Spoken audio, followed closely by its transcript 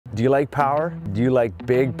Do you like power? Do you like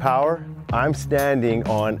big power? I'm standing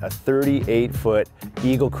on a 38-foot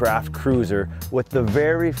Eaglecraft cruiser with the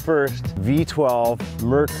very first V12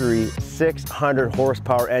 Mercury 600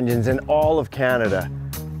 horsepower engines in all of Canada.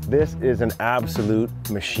 This is an absolute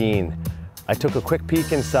machine. I took a quick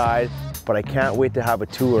peek inside, but I can't wait to have a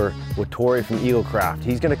tour with Torry from Eaglecraft.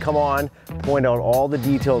 He's gonna come on, point out all the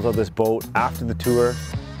details of this boat. After the tour,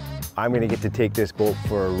 I'm gonna get to take this boat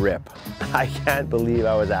for a rip. I can't believe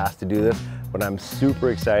I was asked to do this, but I'm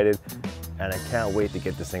super excited and I can't wait to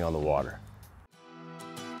get this thing on the water.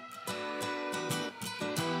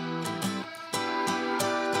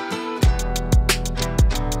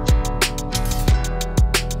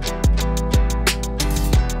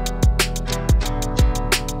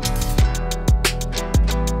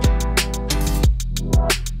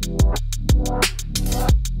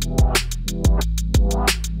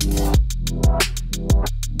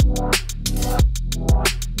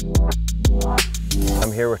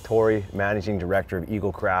 I'm here with Torry, Managing Director of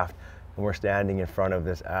Eaglecraft, and we're standing in front of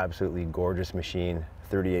this absolutely gorgeous machine,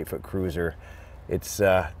 38-foot cruiser. It's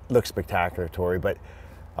looks spectacular, Torry, but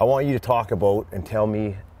I want you to talk about and tell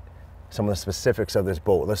me some of the specifics of this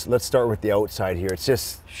boat. Let's start with the outside here. It's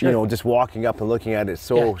just, sure, you know, just walking up and looking at it, it's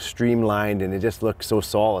so streamlined and it just looks so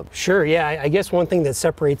solid. Sure, yeah. I guess one thing that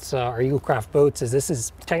separates our Eaglecraft boats is this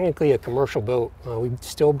is technically a commercial boat. We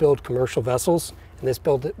still build commercial vessels, and this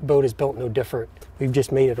boat is built no different. We've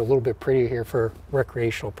just made it a little bit prettier here for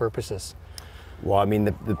recreational purposes. Well, I mean,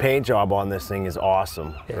 the paint job on this thing is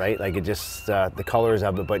awesome, right? Like it just, the colors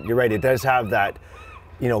of it, but you're right, it does have that,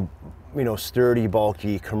 you know, sturdy,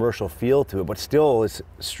 bulky commercial feel to it, but still it's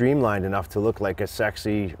streamlined enough to look like a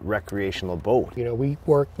sexy recreational boat. You know, we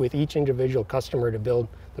work with each individual customer to build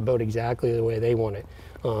the boat exactly the way they want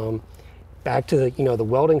it. Back to the, you know, the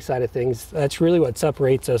welding side of things, that's really what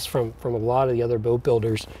separates us from a lot of the other boat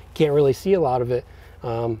builders. Can't really see a lot of it,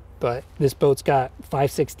 but this boat's got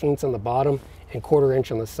 5/16 on the bottom and 1/4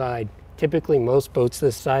 inch on the side. Typically, most boats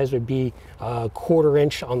this size would be 1/4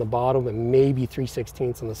 inch on the bottom and maybe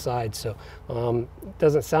 3/16 on the side. So it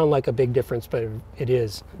doesn't sound like a big difference, but it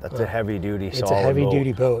is. That's a heavy-duty, solid boat. It's a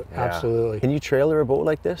heavy-duty boat, absolutely. Can you trailer a boat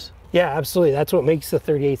like this? Yeah, absolutely. That's what makes the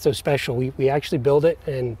 38 so special. We actually build it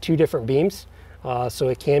in 2 different beams, so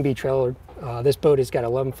it can be trailered. This boat has got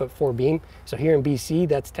 11'4" beam, so here in BC,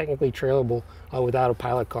 that's technically trailable without a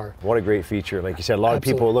pilot car. What a great feature. Like you said, a lot of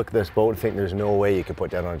people look at this boat and think there's no way you could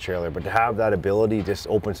put that on a trailer, but to have that ability just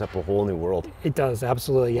opens up a whole new world. It does,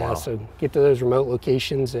 absolutely, yeah. Wow. So get to those remote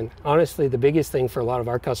locations, and honestly, the biggest thing for a lot of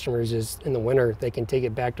our customers is in the winter, they can take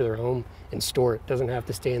it back to their home and store it. It doesn't have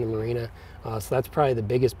to stay in the marina. So that's probably the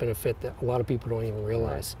biggest benefit that a lot of people don't even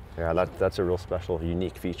realize. Yeah, that's a real special,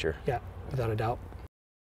 unique feature. Yeah, without a doubt.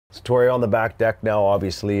 So Torry on the back deck now,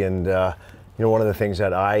 obviously, and you know, one of the things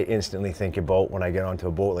that I instantly think about when I get onto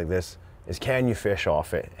a boat like this is, can you fish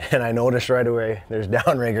off it? And I noticed right away there's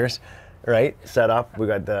downriggers, right, set up. We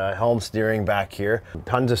got the helm steering back here,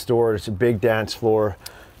 tons of storage, a big dance floor.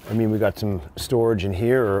 I mean, we got some storage in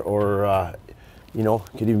here, or you know,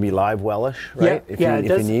 could even be live wellish, right? Yeah, if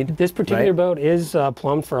you need. This particular boat is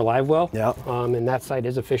plumbed for a live well. Yeah. And that side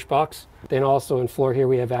is a fish box. Then also in floor here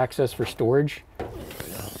we have access for storage.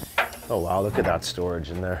 Oh wow, look at that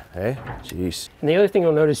storage in there, hey? Jeez. And the other thing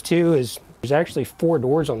you'll notice too is there's actually 4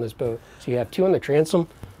 doors on this boat. So you have 2 on the transom,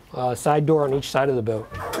 side door on each side of the boat.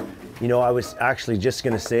 You know, I was actually just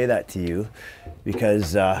gonna say that to you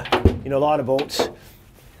because, you know, a lot of boats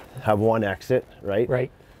have one exit, right?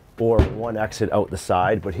 Right. Or one exit out the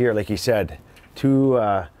side, but here, like you said, 2,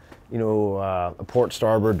 you know, a port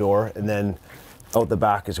starboard door and then out the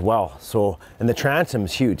back as well. So, and the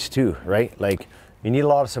transom's huge too, right? Like, you need a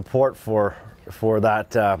lot of support for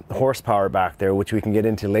that horsepower back there, which we can get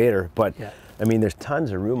into later. But yeah, I mean, there's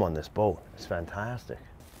tons of room on this boat. It's fantastic.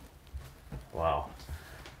 Wow.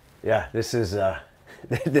 Yeah, this is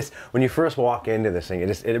this. When you first walk into this thing,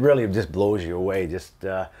 it really just blows you away. Just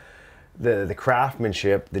the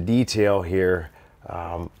craftsmanship, the detail here.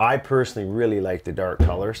 I personally really like the dark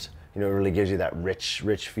colors. You know, it really gives you that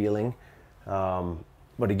rich feeling.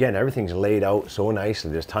 But again, everything's laid out so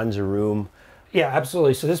nicely. There's tons of room. Yeah,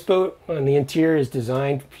 absolutely. So this boat on the interior is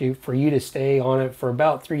designed for you to stay on it for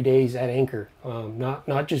about 3 days at anchor.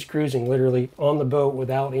 Not just cruising, literally on the boat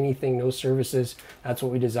without anything, no services. That's what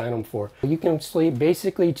we design them for. You can sleep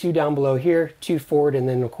basically 2 down below here, 2 forward, and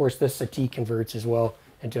then of course this settee converts as well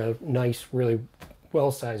into a nice, really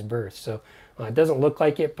well-sized berth. So it doesn't look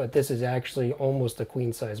like it, but this is actually almost a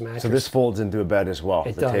queen-size mattress. So this folds into a bed as well,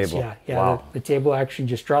 it the does, table. Yeah. Wow. The table actually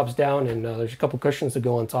just drops down, and there's a couple cushions that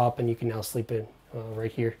go on top, and you can now sleep in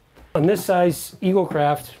right here. On this size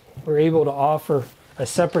Eaglecraft, we're able to offer a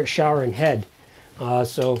separate shower and head.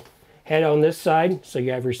 So head on this side, so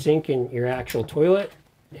you have your sink and your actual toilet.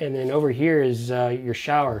 And then over here is your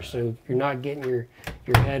shower, so you're not getting your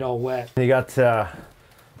head all wet. You got the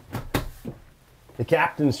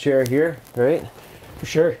captain's chair here, right? For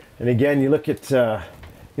sure. And again, you look at, you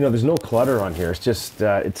know, there's no clutter on here. It's just,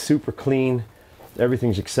 it's super clean.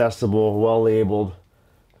 Everything's accessible, well labeled.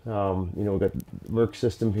 You know, we've got the Merc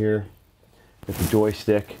system here, with the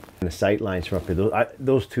joystick and the sight lines from up here.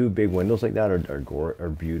 Those two big windows like that are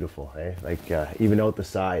beautiful, eh? Like even out the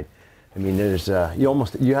side. I mean, there's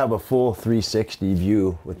you have a full 360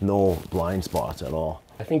 view with no blind spots at all.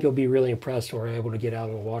 I think you'll be really impressed when we're able to get out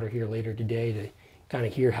on the water here later today to kind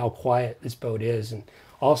of hear how quiet this boat is, and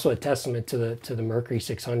also a testament to the Mercury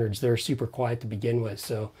 600s. They're super quiet to begin with,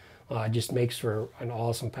 so it just makes for an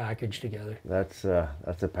awesome package together. That's a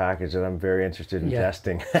package that I'm very interested in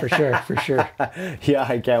testing. For sure, for sure. Yeah,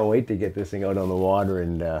 I can't wait to get this thing out on the water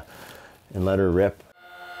and let her rip.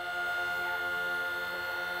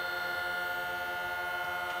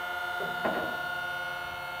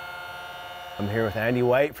 I'm here with Andy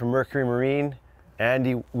White from Mercury Marine.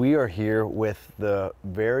 Andy, we are here with the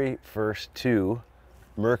very first two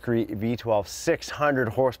Mercury V12 600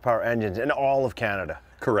 horsepower engines in all of Canada.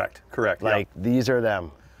 Correct, correct. Like, these are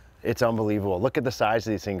them. It's unbelievable. Look at the size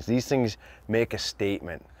of these things. These things make a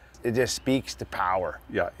statement. It just speaks to power.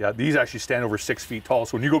 Yeah, yeah. These actually stand over 6 feet tall.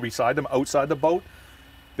 So when you go beside them outside the boat,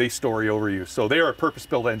 they story over you. So they are a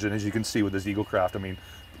purpose-built engine, as you can see with this Eaglecraft. I mean,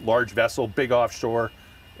 large vessel, big offshore,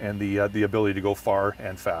 and the ability to go far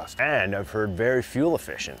and fast. And I've heard very fuel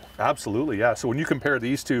efficient. Absolutely, yeah. So when you compare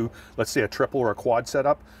these to, let's say, a triple or a quad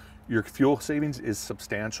setup, your fuel savings is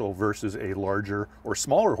substantial versus a larger or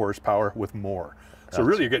smaller horsepower with more. So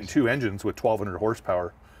really, you're getting two engines with 1,200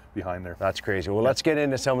 horsepower behind there. That's crazy. Well, let's get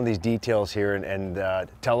into some of these details here and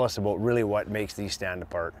tell us about really what makes these stand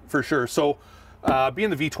apart. For sure. So being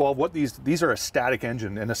the V12, what these are a static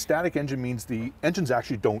engine, and a static engine means the engines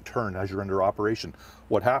actually don't turn as you're under operation.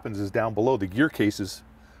 What happens is down below, the gear cases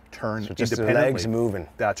turn so just independently. The legs moving.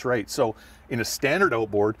 That's right. So in a standard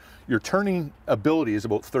outboard, your turning ability is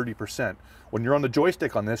about 30%. When you're on the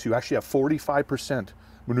joystick on this, you actually have 45%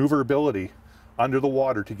 maneuverability under the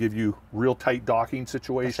water to give you real tight docking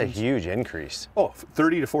situations. That's a huge increase. Oh,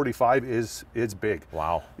 30 to 45 is big.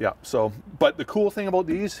 Wow. Yeah. So, but the cool thing about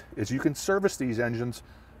these is you can service these engines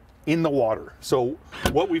in the water. So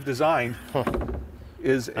what we've designed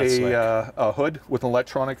is a hood with an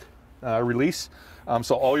electronic release.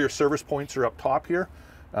 So all your service points are up top here.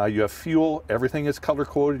 You have fuel, everything is color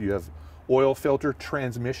coded. You have oil filter,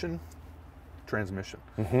 transmission.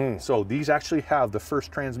 So these actually have the first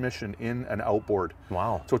transmission in an outboard.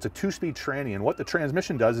 Wow. So it's a 2-speed tranny, and what the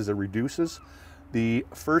transmission does is it reduces the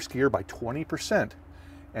first gear by 20%.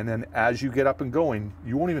 And then as you get up and going,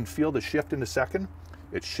 you won't even feel the shift in a second.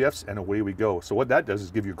 It shifts and away we go. So what that does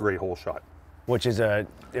is give you a great hole shot. Which is an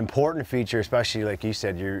important feature, especially like you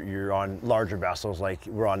said, you're on larger vessels, like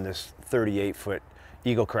we're on this 38-foot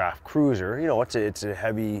Eaglecraft cruiser. You know, it's a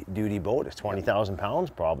heavy duty boat. It's 20,000 pounds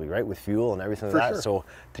probably, right, with fuel and everything like that. Sure. So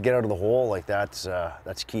to get out of the hole like that's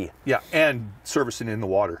key. Yeah, and servicing in the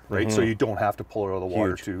water, right? So you don't have to pull it out of the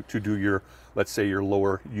water to do your, let's say, your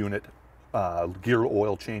lower unit gear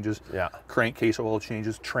oil changes, crankcase oil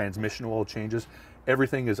changes, transmission oil changes.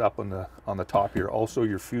 Everything is up on the top here. Also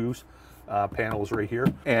your fuse panels right here.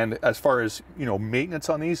 And as far as, you know, maintenance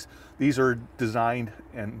on these are designed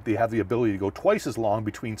and they have the ability to go twice as long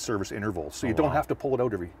between service intervals. So you don't have to pull it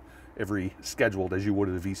out every scheduled as you would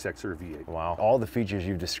at a V6 or a V8. Wow. All the features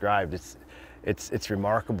you've described, it's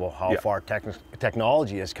remarkable how far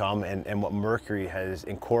technology has come and what Mercury has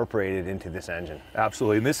incorporated into this engine.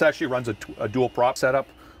 Absolutely. And this actually runs a dual prop setup,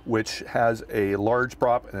 which has a large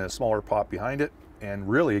prop and a smaller prop behind it. And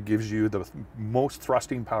really it gives you the most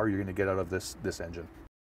thrusting power you're going to get out of this engine.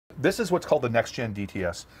 This is what's called the Next Gen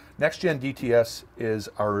DTS. Next Gen DTS is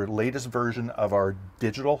our latest version of our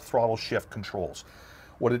digital throttle shift controls.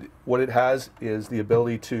 What it has is the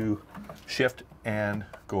ability to shift and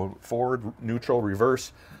go forward, neutral,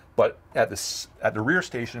 reverse, but at the rear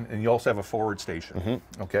station, and you also have a forward station.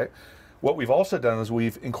 Okay. What we've also done is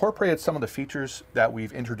we've incorporated some of the features that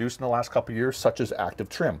we've introduced in the last couple of years, such as active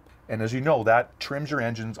trim. And as you know, that trims your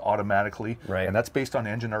engines automatically, and that's based on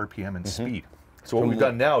engine RPM and speed. So what we've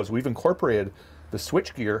done now is we've incorporated the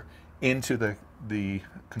switch gear into the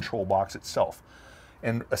control box itself.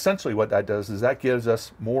 And essentially what that does is that gives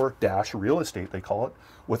us more dash real estate, they call it,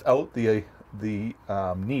 without the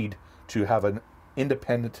need to have an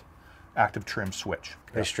independent active trim switch.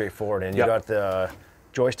 Very straightforward. And you got the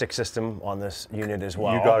joystick system on this unit as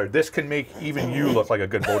well. You got it. This can make even you look like a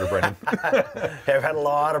good boater, Brendan. I've had a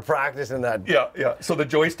lot of practice in that. Yeah, yeah. So the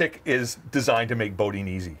joystick is designed to make boating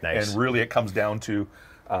easy. Nice. And really it comes down to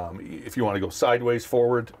if you want to go sideways,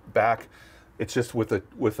 forward, back, it's just with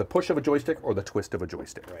the push of a joystick or the twist of a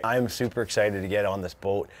joystick. Right. I'm super excited to get on this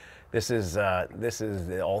boat. This is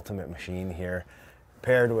the ultimate machine here,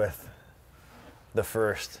 paired with the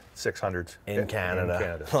first 600s in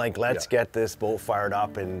Canada. Like, let's get this boat fired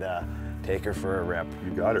up and take her for a rip.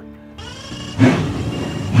 You got her.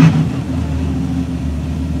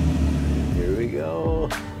 Here we go.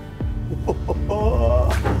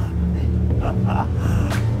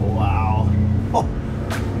 Wow. Oh,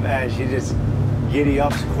 man, she just giddy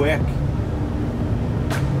ups quick.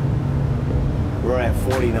 We're at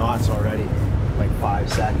 40 knots already, like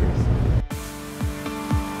 5 seconds.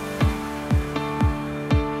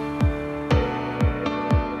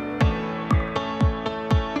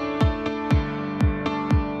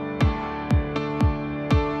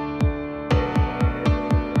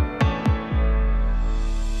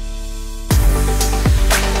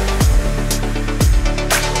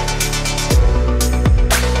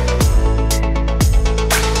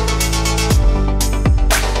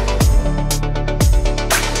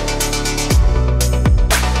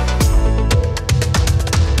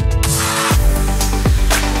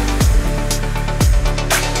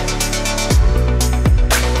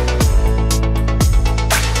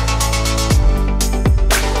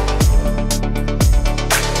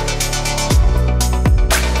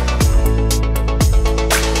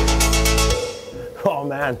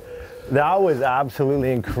 That was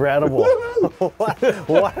absolutely incredible.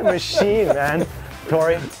 what a machine, man.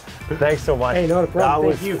 Torry, thanks so much. Hey, not a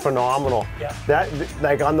problem. That was phenomenal. Yeah. That,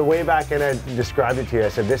 like, on the way back in, I described it to you. I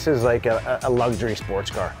said, this is like a luxury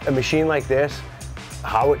sports car. A machine like this,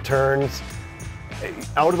 how it turns,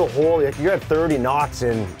 out of the hole, you're at 30 knots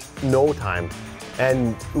in no time.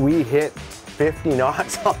 And we hit 50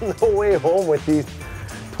 knots on the way home with these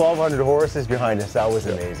 1,200 horses behind us. That was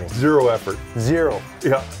amazing. Zero effort. Zero.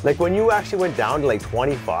 Yeah. Like, when you actually went down to like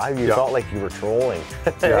 25, you felt like you were trolling.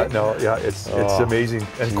 Yeah, no, yeah, it's amazing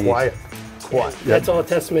and quiet. Quiet. Yeah, that's all a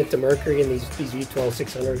testament to Mercury and these V12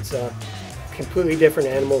 600s. Completely different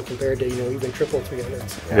animal compared to, you know, even triple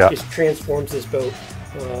 300s. Yeah. It just transforms this boat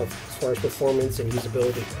as far as performance and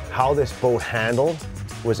usability. How this boat handled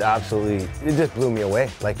was absolutely, it just blew me away.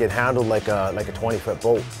 Like, it handled like a 20-foot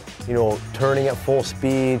boat. You know, turning at full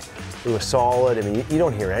speed, it was solid. I mean, you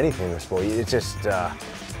don't hear anything in this boat. It's just, I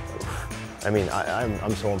mean,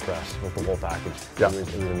 I'm so impressed with the whole package. Yeah. It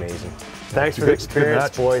was amazing. Thanks for the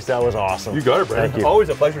experience, boys. That was awesome. You got it, Brandon. Thank you. Always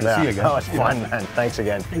a pleasure to see you again. That was fun, man. Thanks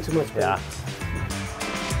again. Thanks so much, Brandon. Yeah.